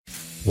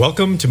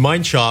Welcome to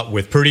Mind Shot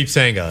with Pradeep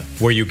Sangha,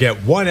 where you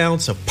get 1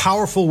 ounce of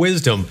powerful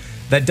wisdom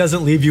that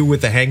doesn't leave you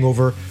with the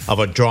hangover of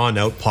a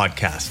drawn-out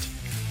podcast.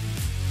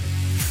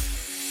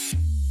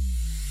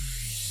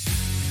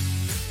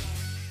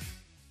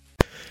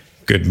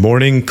 Good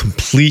morning,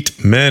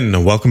 complete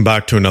men. Welcome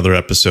back to another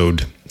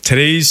episode.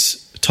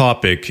 Today's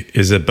topic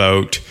is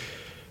about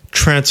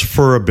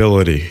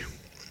transferability.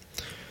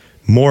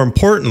 More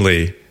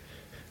importantly,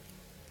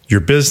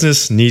 your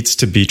business needs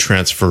to be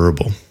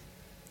transferable.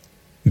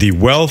 The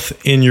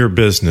wealth in your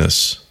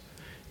business,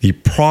 the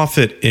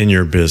profit in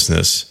your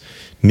business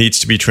needs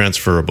to be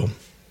transferable.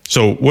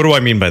 So what do I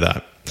mean by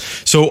that?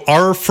 So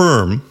our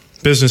firm,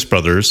 Business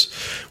Brothers,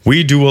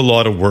 we do a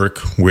lot of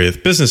work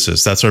with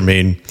businesses. That's our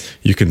main,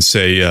 you can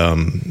say,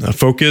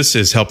 focus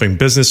is helping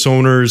business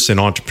owners and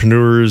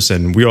entrepreneurs.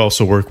 And we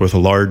also work with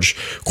large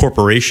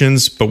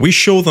corporations, but we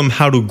show them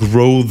how to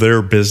grow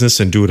their business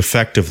and do it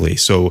effectively.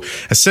 So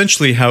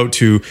essentially how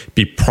to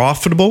be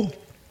profitable,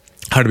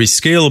 how to be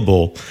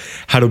scalable,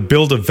 how to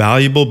build a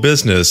valuable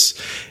business,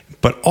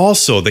 but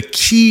also the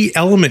key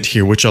element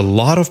here, which a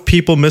lot of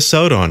people miss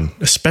out on,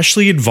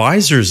 especially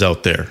advisors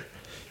out there,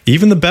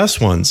 even the best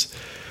ones.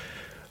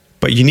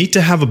 But you need to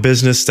have a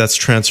business that's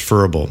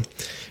transferable,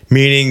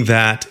 meaning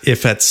that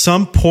if at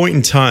some point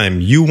in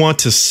time you want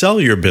to sell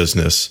your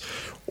business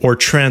or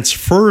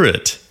transfer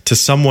it to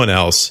someone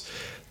else,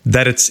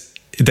 that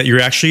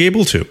you're actually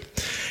able to.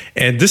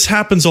 And this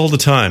happens all the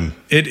time.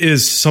 It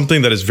is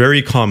something that is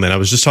very common. I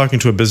was just talking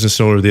to a business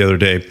owner the other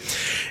day,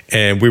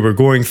 and we were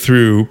going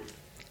through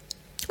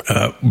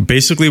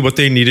basically what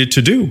they needed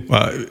to do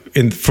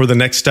for the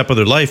next step of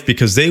their life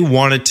because they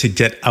wanted to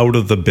get out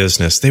of the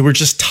business. They were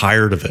just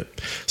tired of it.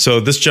 So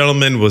this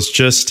gentleman was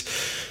just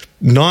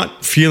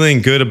not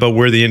feeling good about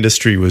where the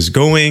industry was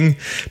going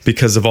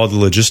because of all the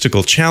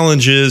logistical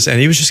challenges, and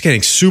he was just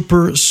getting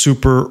super,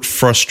 super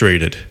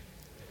frustrated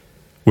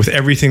with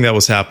everything that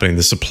was happening.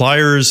 The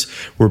suppliers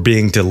were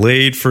being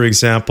delayed, for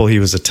example. He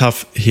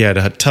had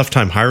a tough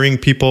time hiring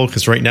people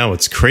because right now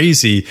it's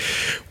crazy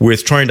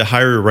with trying to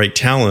hire the right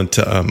talent.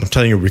 I'm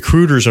telling you,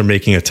 recruiters are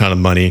making a ton of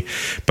money,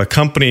 but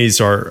companies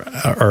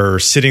are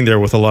sitting there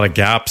with a lot of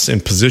gaps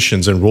in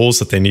positions and roles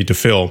that they need to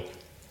fill.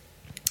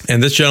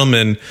 And this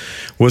gentleman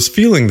was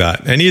feeling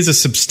that. And he has a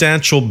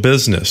substantial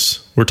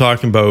business. We're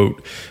talking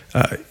about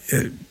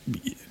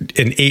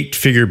an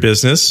 8-figure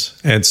business.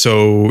 And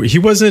so he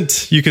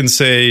wasn't, you can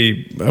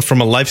say, from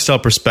a lifestyle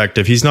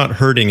perspective, he's not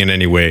hurting in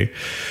any way.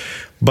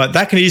 But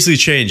that can easily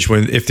change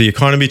if the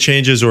economy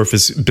changes or if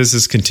his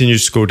business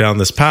continues to go down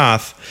this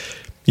path.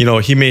 You know,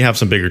 he may have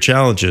some bigger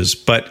challenges,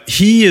 but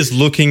he is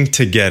looking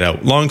to get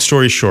out. Long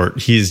story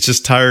short, he's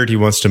just tired. He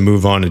wants to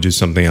move on and do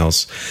something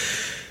else.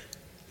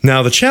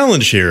 Now, the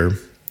challenge here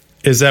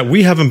is that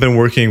we haven't been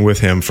working with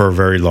him for a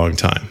very long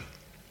time.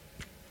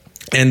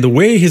 And the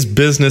way his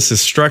business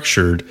is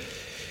structured,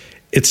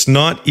 it's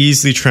not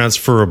easily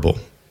transferable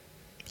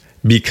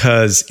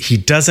because he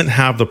doesn't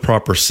have the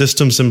proper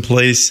systems in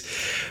place.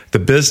 The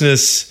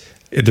business,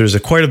 there's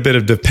quite a bit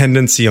of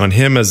dependency on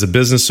him as a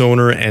business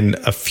owner and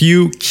a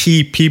few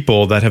key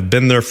people that have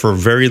been there for a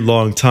very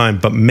long time,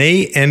 but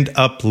may end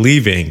up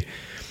leaving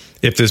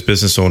if this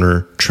business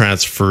owner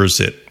transfers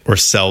it or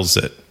sells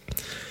it.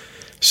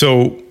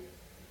 So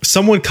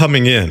someone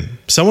coming in,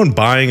 someone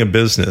buying a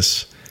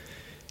business,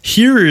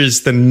 here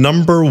is the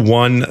number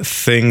one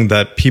thing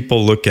that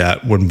people look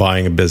at when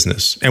buying a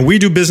business. And we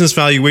do business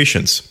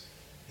valuations,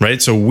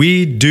 right? So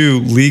we do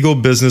legal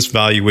business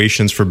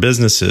valuations for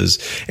businesses,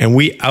 and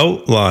we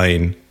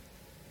outline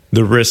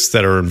the risks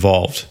that are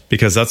involved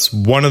because that's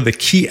one of the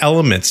key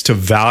elements to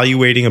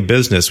valuating a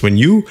business. When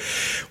you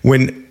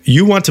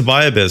want to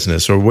buy a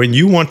business or when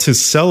you want to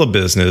sell a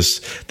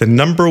business, the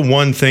number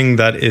one thing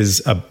that is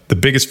the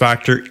biggest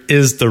factor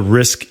is the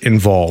risk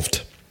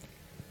involved.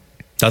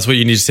 That's what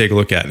you need to take a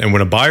look at. And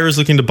when a buyer is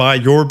looking to buy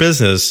your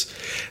business,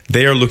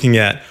 they are looking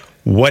at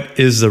what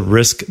is the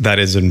risk that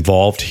is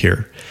involved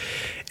here.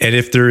 And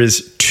if there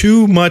is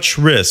too much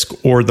risk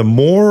or the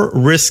more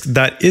risk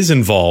that is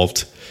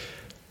involved,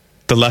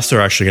 the less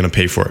they're actually going to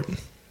pay for it.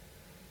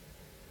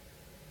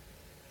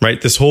 Right?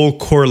 This whole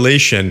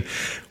correlation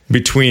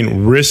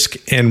between risk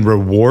and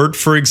reward,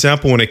 for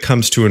example, when it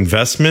comes to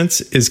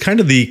investments, is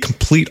kind of the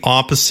complete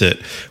opposite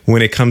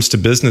when it comes to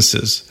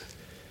businesses.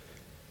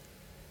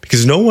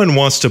 Because no one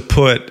wants to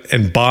put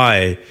and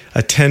buy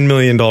a $10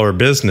 million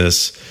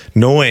business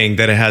knowing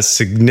that it has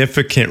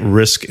significant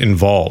risk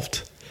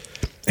involved.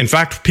 In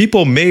fact,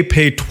 people may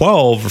pay $12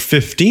 or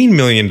 $15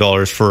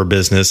 million for a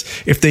business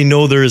if they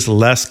know there is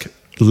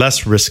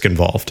less risk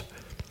involved.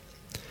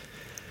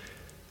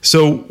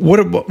 So what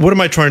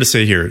am I trying to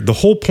say here? The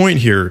whole point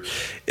here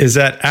is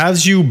that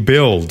as you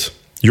build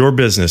your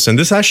business, and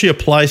this actually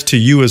applies to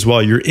you as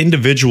well, your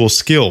individual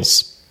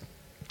skills,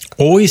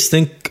 always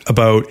think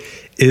about,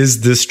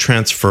 is this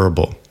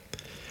transferable?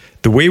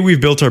 The way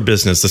we've built our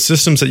business, the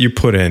systems that you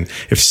put in,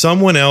 if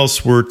someone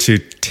else were to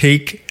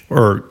take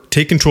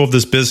control of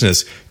this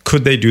business,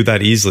 could they do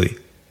that easily?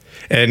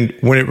 And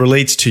when it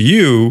relates to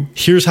you,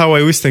 here's how I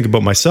always think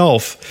about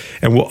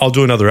myself. And I'll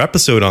do another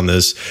episode on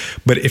this.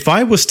 But if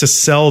I was to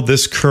sell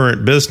this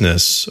current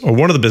business or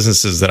one of the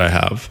businesses that I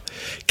have,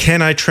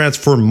 can I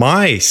transfer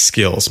my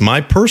skills, my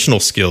personal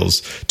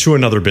skills, to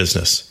another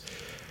business?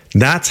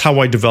 That's how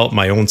I develop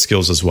my own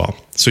skills as well.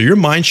 So your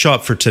mind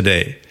shot for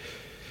today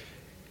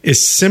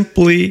is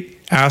simply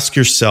ask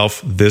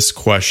yourself this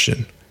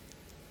question.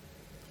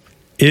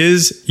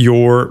 Is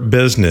your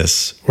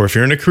business, or if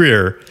you're in a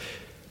career,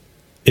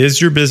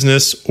 is your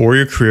business or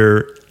your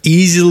career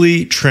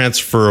easily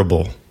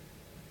transferable?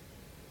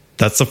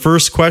 That's the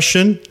first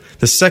question.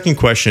 The second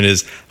question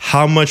is,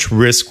 how much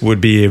risk would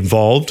be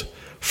involved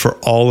for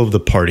all of the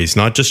parties,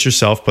 not just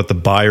yourself, but the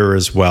buyer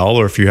as well,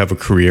 or if you have a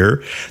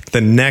career, the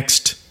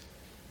next,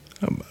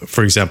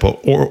 for example,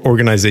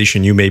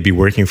 organization you may be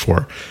working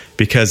for.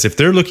 Because if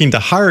they're looking to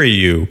hire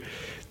you,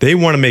 they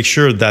want to make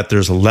sure that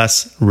there's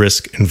less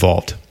risk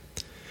involved.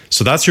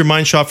 So that's your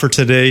mind shot for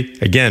today.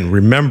 Again,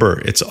 remember,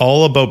 it's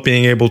all about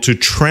being able to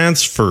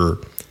transfer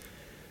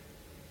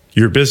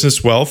your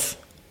business wealth.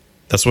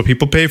 That's what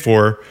people pay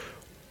for,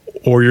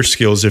 or your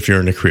skills if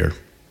you're in a career.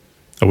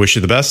 I wish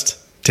you the best.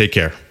 Take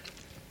care.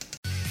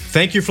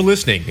 Thank you for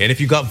listening. And if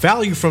you got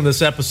value from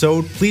this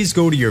episode, please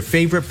go to your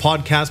favorite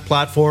podcast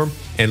platform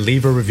and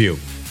leave a review.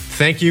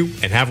 Thank you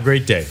and have a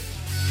great day.